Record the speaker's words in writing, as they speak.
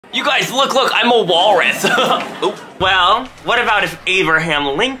You guys, look, I'm a walrus. Well, what about if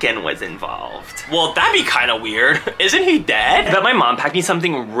Abraham Lincoln was involved? Well, that'd be kind of weird. Isn't he dead? I bet my mom packed me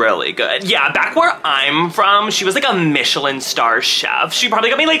something really good. Yeah, back where I'm from, she was like a Michelin star chef. She probably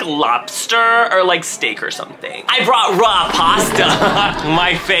got me like lobster or like steak or something. I brought raw pasta,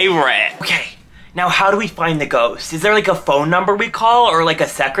 my favorite. Okay. Now, how do we find the ghost? Is there like a phone number we call or like a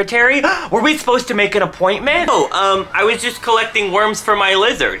secretary? Were we supposed to make an appointment? Oh, I was just collecting worms for my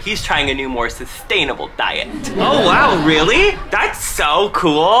lizard. He's trying a new, more sustainable diet. Oh, wow, really? That's so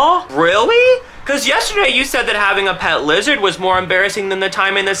cool. Really? Because yesterday you said that having a pet lizard was more embarrassing than the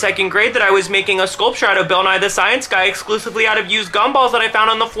time in the 2nd grade that I was making a sculpture out of Bill Nye the Science Guy exclusively out of used gumballs that I found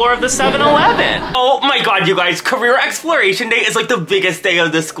on the floor of the 7-Eleven. Oh my god, you guys, career exploration day is like the biggest day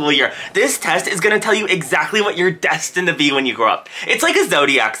of the school year. This test is gonna tell you exactly what you're destined to be when you grow up. It's like a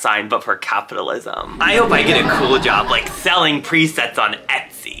zodiac sign, but for capitalism. I hope I get a cool job like selling presets on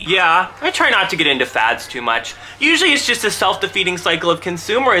Etsy. Yeah, I try not to get into fads too much. Usually it's just a self-defeating cycle of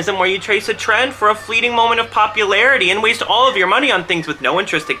consumerism where you trace a trend for a fleeting moment of popularity and waste all of your money on things with no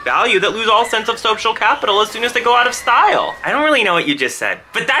intrinsic value that lose all sense of social capital as soon as they go out of style. I don't really know what you just said,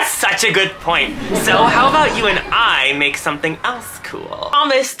 but that's such a good point. So how about you and I make something else cool?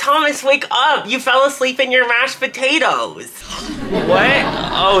 Thomas, wake up! You fell asleep in your mashed potatoes. What?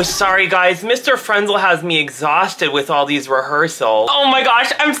 Oh, sorry guys. Mr. Frenzel has me exhausted with all these rehearsals. Oh my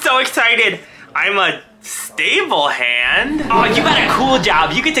gosh, I'm so excited. I'm a stable hand. Oh, you got a cool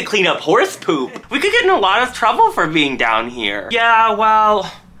job. You get to clean up horse poop. We could get in a lot of trouble for being down here. Yeah,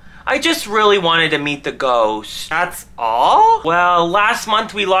 well, I just really wanted to meet the ghost. That's all? Well, last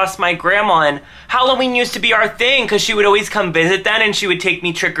month we lost my grandma and Halloween used to be our thing because she would always come visit then and she would take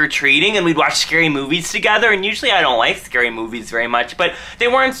me trick-or-treating and we'd watch scary movies together, and usually I don't like scary movies very much, but they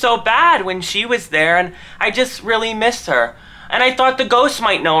weren't so bad when she was there and I just really miss her. And I thought the ghost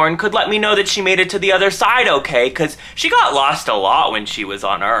might know her and could let me know that she made it to the other side okay, because she got lost a lot when she was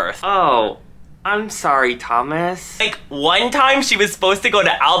on Earth. Oh, I'm sorry, Thomas. Like, one time she was supposed to go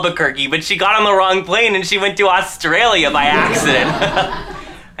to Albuquerque, but she got on the wrong plane and she went to Australia by accident.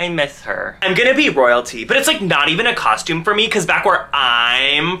 I miss her. I'm gonna be royalty, but it's like not even a costume for me because back where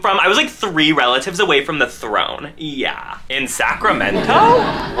I'm from, I was like 3 relatives away from the throne. Yeah. In Sacramento?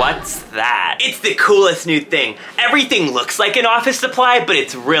 What's that? It's the coolest new thing. Everything looks like an office supply, but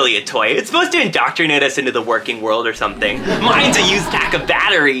it's really a toy. It's supposed to indoctrinate us into the working world or something. Mine's a used pack of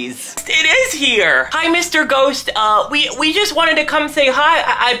batteries. It is here. Hi, Mr. Ghost. We just wanted to come say hi.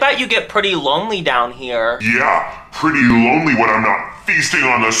 I bet you get pretty lonely down here. Yeah, pretty lonely when I'm not feasting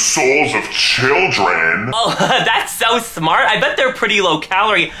on the souls of children. Oh, that's so smart. I bet they're pretty low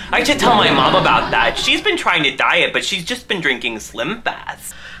calorie. I should tell my mom about that. She's been trying to diet, but she's just been drinking Slim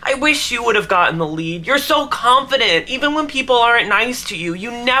Fast. I wish you would have gotten the lead. You're so confident. Even when people aren't nice to you,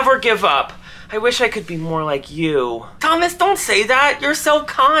 you never give up. I wish I could be more like you. Thomas, don't say that. You're so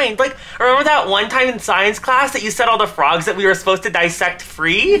kind. Like, remember that one time in science class that you set all the frogs that we were supposed to dissect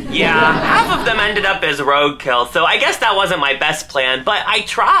free? Yeah, half of them ended up as roadkill, so I guess that wasn't my best plan, but I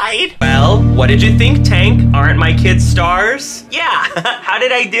tried. Well, what did you think, Tank? Aren't my kids stars? Yeah, how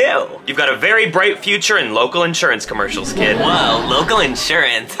did I do? You've got a very bright future in local insurance commercials, kid. Whoa, local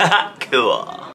insurance. Cool.